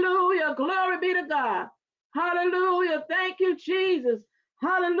 Hallelujah. Glory be to God. Hallelujah. Thank you, Jesus.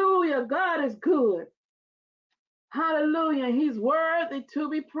 Hallelujah. God is good. Hallelujah. He's worthy to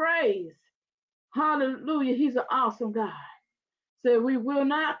be praised. Hallelujah. He's an awesome God. So we will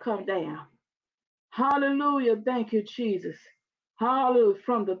not come down. Hallelujah. Thank you, Jesus. Hallelujah.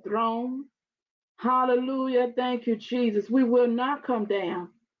 From the throne. Hallelujah. Thank you, Jesus. We will not come down.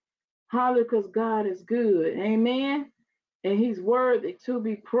 Hallelujah. Because God is good. Amen. and he's worthy to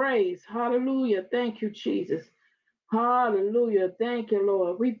be praised. Hallelujah. Thank you, Jesus. Hallelujah. Thank you,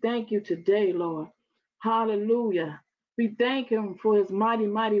 Lord. We thank you today, Lord. Hallelujah. We thank him for his mighty,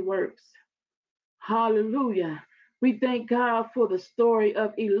 mighty works. Hallelujah. We thank God for the story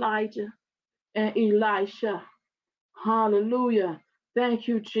of Elijah and Elisha. Hallelujah. Thank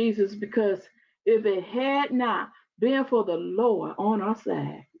you, Jesus, because if it had not been for the Lord on our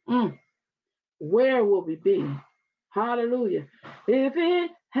side, where will we be? Hallelujah. If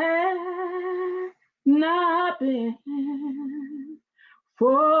it had not been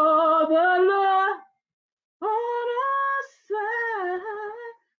for the Lord on our side,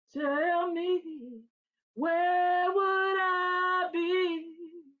 tell me, where would I be?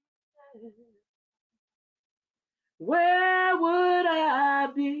 Where would I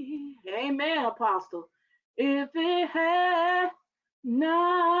be? Amen, Apostle. If it had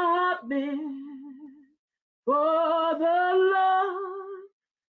not been for the Lord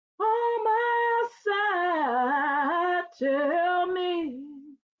on my side, tell me,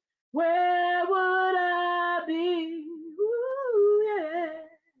 where would I be? Ooh, yeah.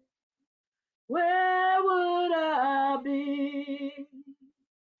 Where would I be?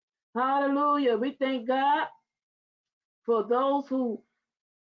 Hallelujah. We thank God for those who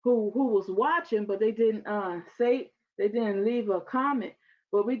was watching, but they didn't say, they didn't leave a comment.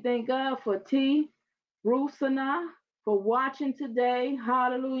 But we thank God for T. Rusana for watching today.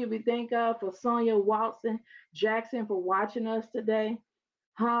 Hallelujah. We thank God for Sonia Watson Jackson for watching us today.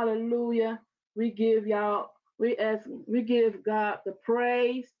 Hallelujah. We give y'all, we give God the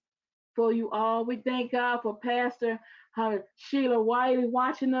praise for you all. We thank God for Pastor Sheila Wiley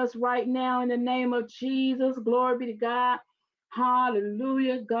watching us right now in the name of Jesus. Glory be to God.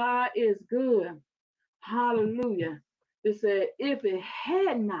 Hallelujah. God is good. Hallelujah. It said, if it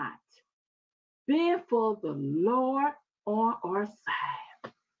had not been for the Lord on our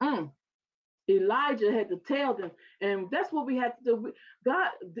side. Elijah had to tell them, and that's what we had to do. God,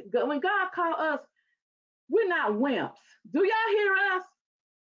 when God called us, we're not wimps. Do y'all hear us?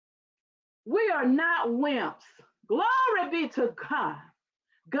 We are not wimps. Glory be to God.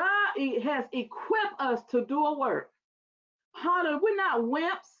 God has equipped us to do a work. Hallelujah. We're not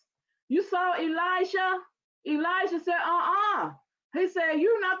wimps. You saw Elisha. Elijah said, He said,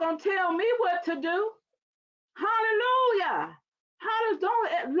 you're not going to tell me what to do. Hallelujah. Hallelujah.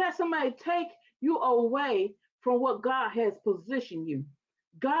 Don't let somebody take you away from what God has positioned you.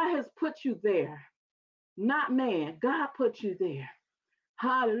 God has put you there, not man. God put you there.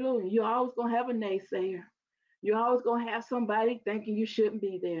 Hallelujah. You're always going to have a naysayer. You're always going to have somebody thinking you shouldn't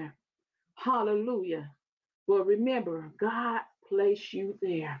be there. Hallelujah. But remember, God placed you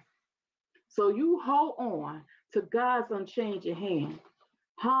there. So you hold on to God's unchanging hand.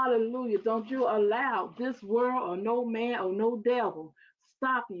 Hallelujah. Don't you allow this world or no man or no devil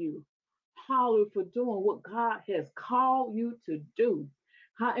stop you. Hallelujah, for doing what God has called you to do.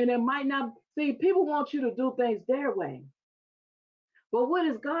 And it might not, see, people want you to do things their way. But what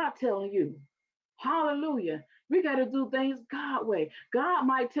is God telling you? Hallelujah. We got to do things God way. God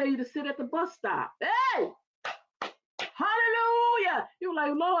might tell you to sit at the bus stop. Hey! Hallelujah. You're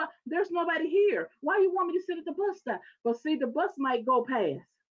like, Lord, there's nobody here. Why you want me to sit at the bus stop? But see, the bus might go past.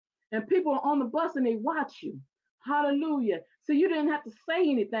 And people are on the bus and they watch you. Hallelujah. So you didn't have to say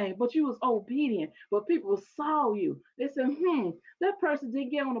anything, but you was obedient. But people saw you. They said, that person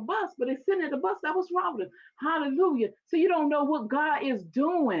didn't get on the bus, but they sitting at the bus. That was wrong with them. Hallelujah. So you don't know what God is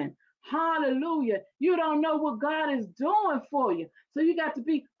doing. Hallelujah. You don't know what God is doing for you. So you got to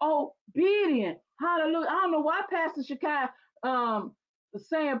be obedient. Hallelujah. I don't know why Pastor Shekiah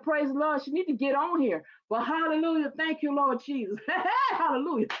saying praise the Lord. She need to get on here. But hallelujah. Thank you, Lord Jesus.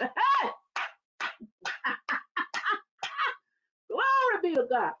 Hallelujah. Glory be to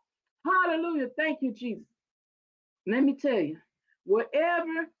God. Hallelujah. Thank you, Jesus. Let me tell you,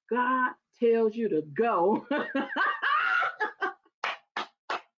 wherever God tells you to go,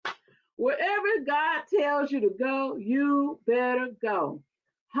 wherever God tells you to go, you better go.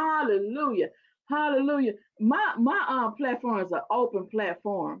 Hallelujah. Hallelujah. My platform is an open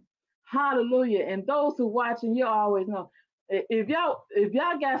platform. Hallelujah. And those who watching, you always know. If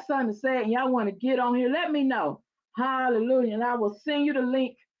y'all got something to say and y'all want to get on here, let me know. Hallelujah. And I will send you the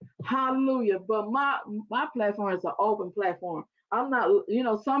link. Hallelujah. But my platform is an open platform. I'm not,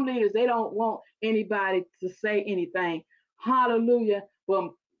 some leaders, they don't want anybody to say anything. Hallelujah.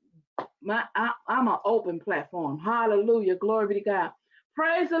 But I'm an open platform. Hallelujah. Glory be to God.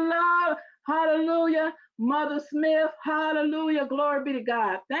 Praise the Lord. Hallelujah. Mother Smith. Hallelujah. Glory be to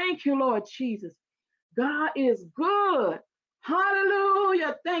God. Thank you, Lord Jesus. God is good.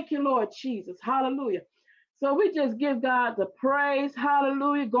 Hallelujah. Thank you, Lord Jesus. Hallelujah. So we just give God the praise.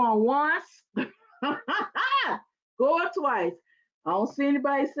 Hallelujah. Going once, going twice. I don't see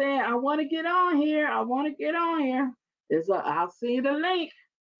anybody saying, I want to get on here. I want to get on here. I'll see the link.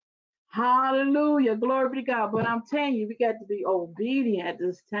 Hallelujah. Glory be to God. But I'm telling you, we got to be obedient at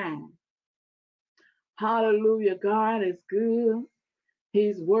this time. Hallelujah. God is good.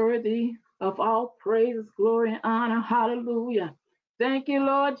 He's worthy of all praise, glory, and honor. Hallelujah. Thank you,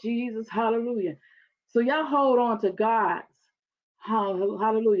 Lord Jesus. Hallelujah. So y'all hold on to God's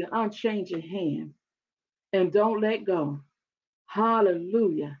hallelujah, unchanging hand and don't let go.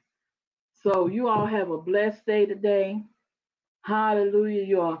 Hallelujah. So you all have a blessed day today.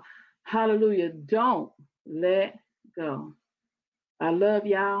 Hallelujah. Hallelujah. Don't let go. I love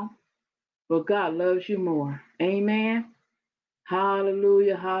y'all, but God loves you more. Amen.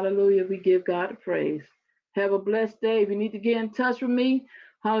 Hallelujah, hallelujah. We give God the praise. Have a blessed day. If you need to get in touch with me,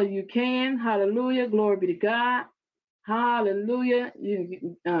 hallelujah, you can. Hallelujah, glory be to God. Hallelujah.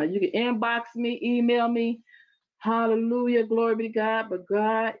 You can inbox me, email me. Hallelujah, glory be to God. But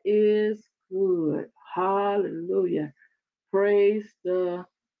God is good. Hallelujah. Praise the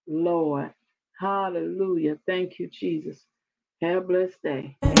Lord. Hallelujah. Thank you, Jesus. Have a blessed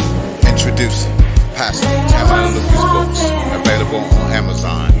day. Introducing Pastor Kevin Lucas books, available on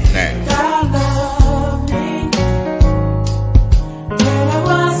Amazon now. God loved me when I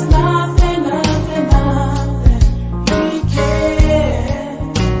was nothing, He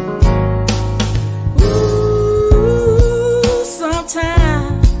cared. Ooh,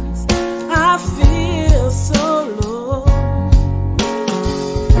 sometimes I feel so low.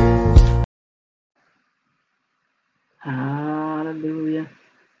 Hallelujah.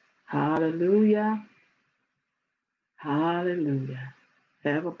 Hallelujah. Hallelujah.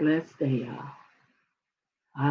 Have a blessed day, y'all.